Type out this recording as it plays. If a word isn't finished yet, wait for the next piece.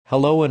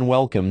Hello and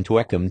welcome to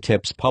eCom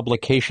Tips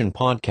Publication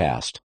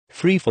Podcast,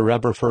 free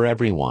forever for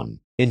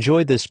everyone.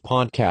 Enjoy this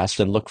podcast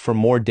and look for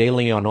more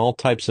daily on all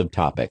types of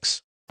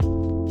topics.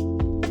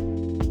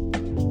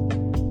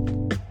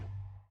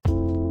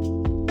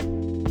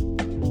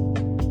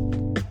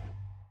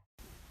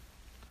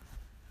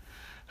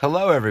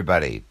 Hello,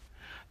 everybody,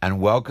 and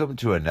welcome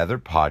to another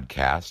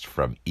podcast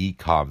from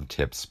eCom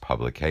Tips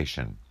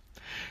Publication.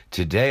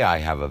 Today I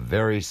have a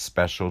very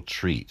special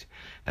treat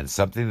and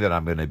something that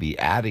I'm going to be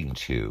adding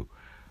to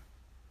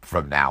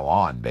from now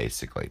on,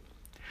 basically.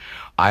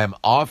 I am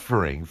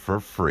offering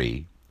for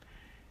free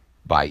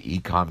by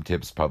eCom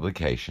Tips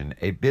Publication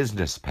a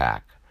business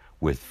pack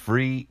with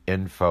free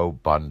info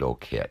bundle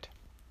kit.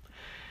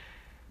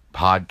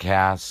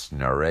 Podcasts,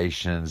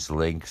 narrations,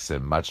 links,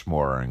 and much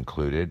more are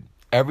included.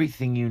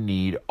 Everything you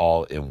need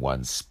all in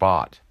one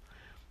spot.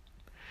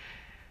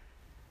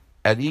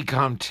 At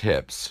eCom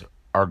Tips,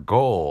 our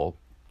goal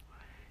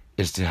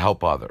is to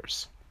help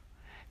others.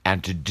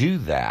 And to do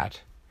that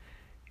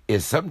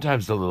is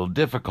sometimes a little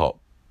difficult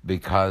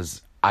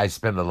because I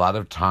spend a lot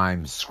of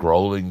time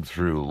scrolling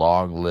through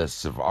long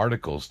lists of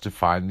articles to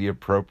find the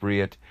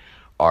appropriate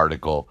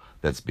article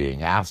that's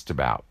being asked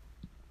about.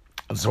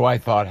 And so I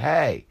thought,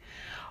 hey,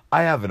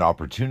 I have an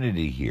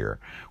opportunity here.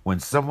 When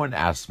someone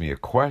asks me a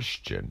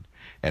question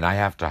and I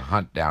have to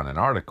hunt down an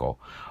article,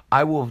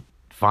 I will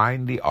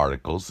find the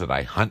articles that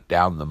I hunt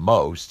down the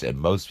most and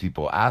most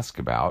people ask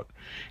about,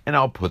 and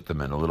I'll put them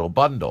in a little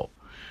bundle.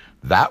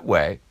 That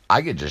way,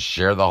 I can just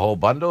share the whole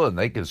bundle and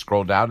they can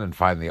scroll down and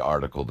find the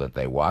article that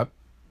they want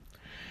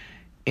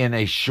in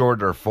a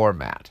shorter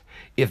format.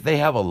 If they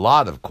have a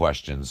lot of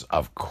questions,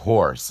 of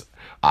course,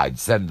 I'd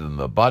send them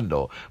the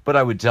bundle, but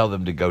I would tell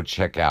them to go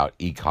check out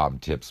eCom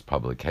Tips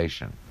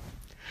Publication.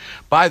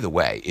 By the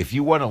way, if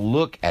you want to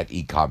look at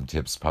eCom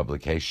Tips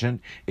Publication,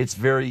 it's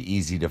very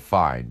easy to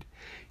find.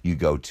 You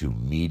go to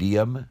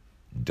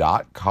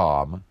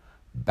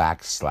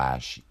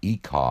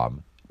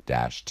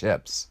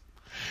medium.com/ecom-tips.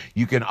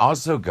 You can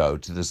also go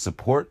to the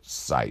support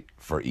site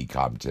for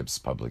eCom Tips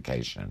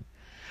Publication.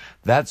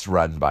 That's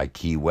run by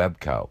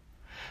KeyWebCo.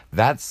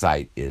 That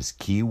site is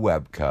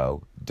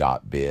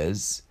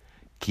keywebco.biz,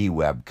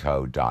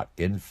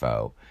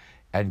 keywebco.info,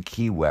 and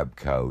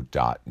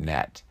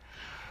keywebco.net.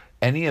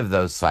 Any of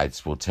those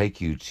sites will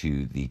take you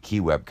to the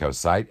KeyWebCo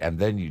site, and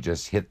then you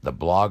just hit the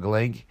blog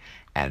link,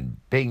 and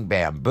bing,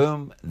 bam,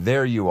 boom,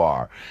 there you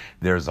are.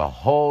 There's a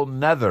whole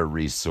nother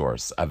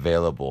resource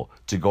available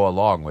to go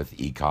along with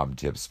eCom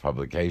Tips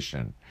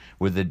Publication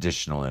with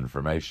additional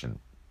information.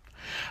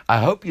 I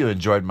hope you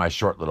enjoyed my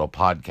short little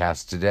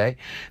podcast today.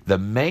 The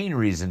main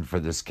reason for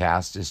this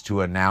cast is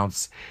to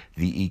announce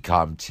the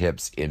eCom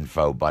Tips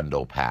Info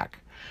Bundle Pack.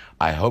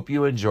 I hope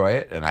you enjoy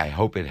it, and I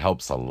hope it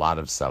helps a lot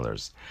of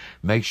sellers.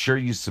 Make sure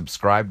you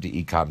subscribe to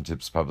eCom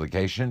Tips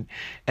Publication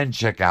and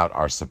check out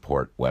our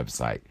support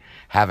website.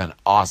 Have an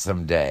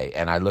awesome day,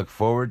 and I look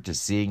forward to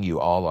seeing you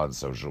all on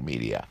social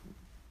media.